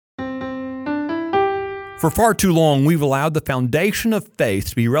For far too long, we've allowed the foundation of faith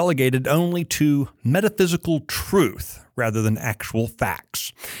to be relegated only to metaphysical truth rather than actual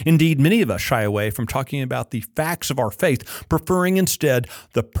facts. Indeed, many of us shy away from talking about the facts of our faith, preferring instead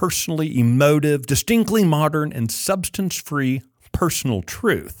the personally emotive, distinctly modern, and substance-free personal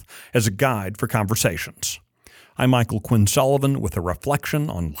truth as a guide for conversations. I'm Michael Quinn Sullivan with a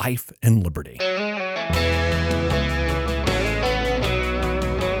reflection on life and liberty.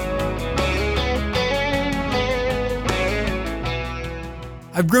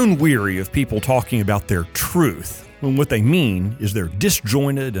 I've grown weary of people talking about their truth when what they mean is their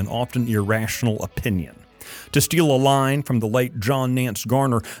disjointed and often irrational opinion. To steal a line from the late John Nance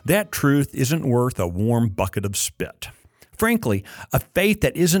Garner, that truth isn't worth a warm bucket of spit. Frankly, a faith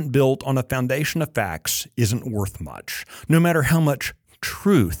that isn't built on a foundation of facts isn't worth much, no matter how much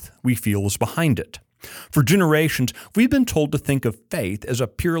truth we feel is behind it. For generations, we've been told to think of faith as a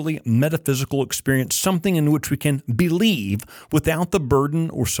purely metaphysical experience, something in which we can believe without the burden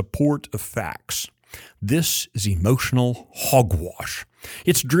or support of facts. This is emotional hogwash.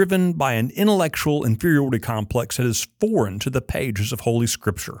 It's driven by an intellectual inferiority complex that is foreign to the pages of Holy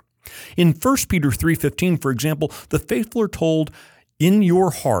Scripture. In 1 Peter 3:15, for example, the faithful are told, "In your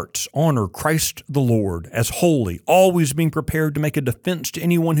hearts, honor Christ the Lord as holy, always being prepared to make a defense to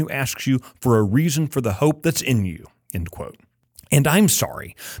anyone who asks you for a reason for the hope that's in you." End quote. And I'm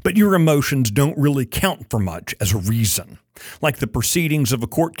sorry, but your emotions don't really count for much as a reason. Like the proceedings of a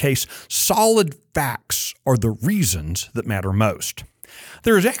court case, solid facts are the reasons that matter most.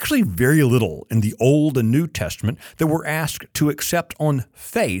 There is actually very little in the Old and New Testament that we're asked to accept on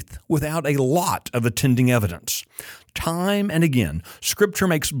faith without a lot of attending evidence. Time and again, Scripture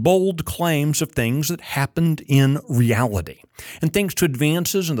makes bold claims of things that happened in reality. And thanks to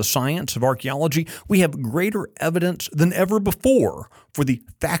advances in the science of archaeology, we have greater evidence than ever before for the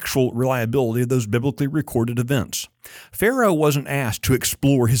factual reliability of those biblically recorded events. Pharaoh wasn't asked to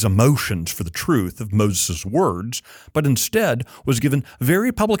explore his emotions for the truth of Moses' words, but instead was given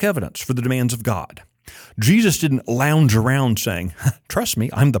very public evidence for the demands of God. Jesus didn't lounge around saying, "Trust me,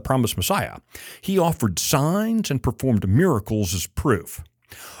 I'm the promised Messiah." He offered signs and performed miracles as proof.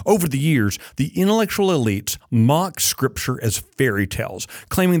 Over the years, the intellectual elites mocked Scripture as fairy tales,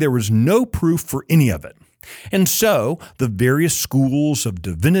 claiming there was no proof for any of it. And so, the various schools of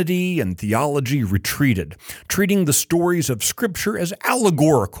divinity and theology retreated, treating the stories of Scripture as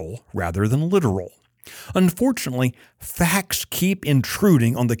allegorical rather than literal. Unfortunately, facts keep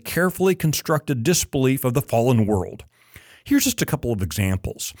intruding on the carefully constructed disbelief of the fallen world. Here's just a couple of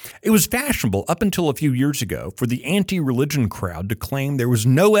examples. It was fashionable up until a few years ago for the anti-religion crowd to claim there was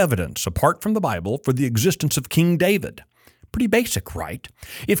no evidence, apart from the Bible, for the existence of King David. Pretty basic, right?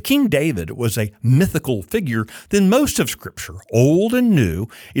 If King David was a mythical figure, then most of Scripture, old and new,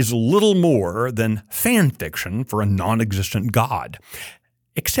 is little more than fan fiction for a non-existent God.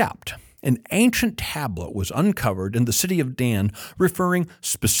 Except an ancient tablet was uncovered in the city of Dan, referring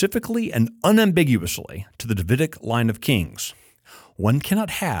specifically and unambiguously to the Davidic line of kings. One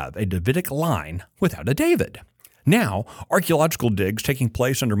cannot have a Davidic line without a David. Now, archaeological digs taking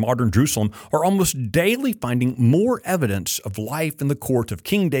place under modern Jerusalem are almost daily finding more evidence of life in the court of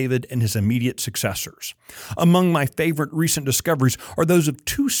King David and his immediate successors. Among my favorite recent discoveries are those of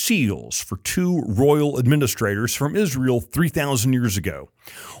 2 seals for 2 royal administrators from Israel 3,000 years ago.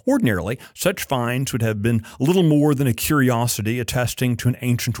 Ordinarily, such finds would have been little more than a curiosity attesting to an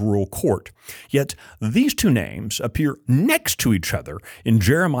ancient royal court. Yet these 2 names appear next to each other in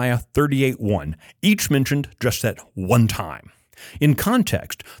Jeremiah 38:1, each mentioned just that one time. In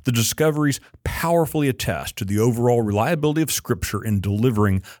context, the discoveries powerfully attest to the overall reliability of Scripture in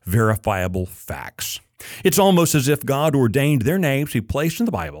delivering verifiable facts. It's almost as if God ordained their names to be placed in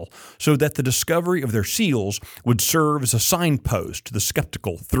the Bible so that the discovery of their seals would serve as a signpost to the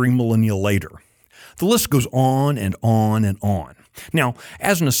skeptical 3 millennia later. The list goes on and on and on. Now,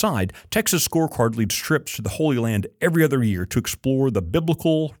 as an aside, Texas Scorecard leads trips to the Holy Land every other year to explore the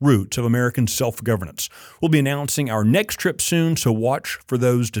biblical roots of American self-governance. We'll be announcing our next trip soon, so watch for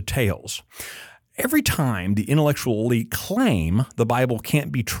those details. Every time the intellectual elite claim the Bible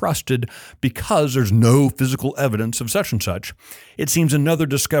can't be trusted because there's no physical evidence of such and such, it seems another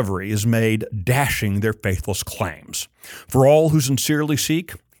discovery is made dashing their faithless claims. For all who sincerely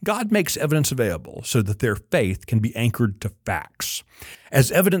seek, God makes evidence available so that their faith can be anchored to facts.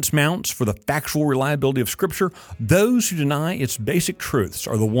 As evidence mounts for the factual reliability of Scripture, those who deny its basic truths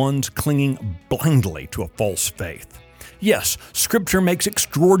are the ones clinging blindly to a false faith. Yes, Scripture makes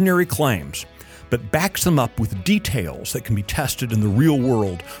extraordinary claims, but backs them up with details that can be tested in the real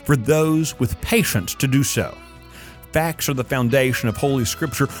world for those with patience to do so. Facts are the foundation of Holy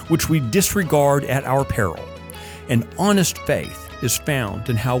Scripture, which we disregard at our peril. An honest faith is found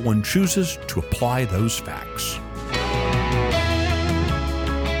in how one chooses to apply those facts.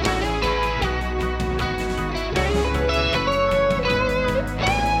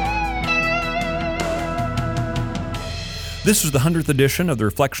 This is the 100th edition of the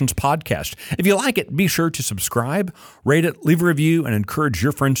Reflections Podcast. If you like it, be sure to subscribe, rate it, leave a review, and encourage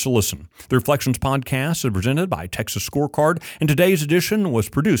your friends to listen. The Reflections Podcast is presented by Texas Scorecard, and today's edition was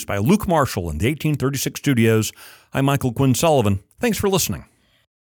produced by Luke Marshall in the 1836 studios. I'm Michael Quinn Sullivan. Thanks for listening.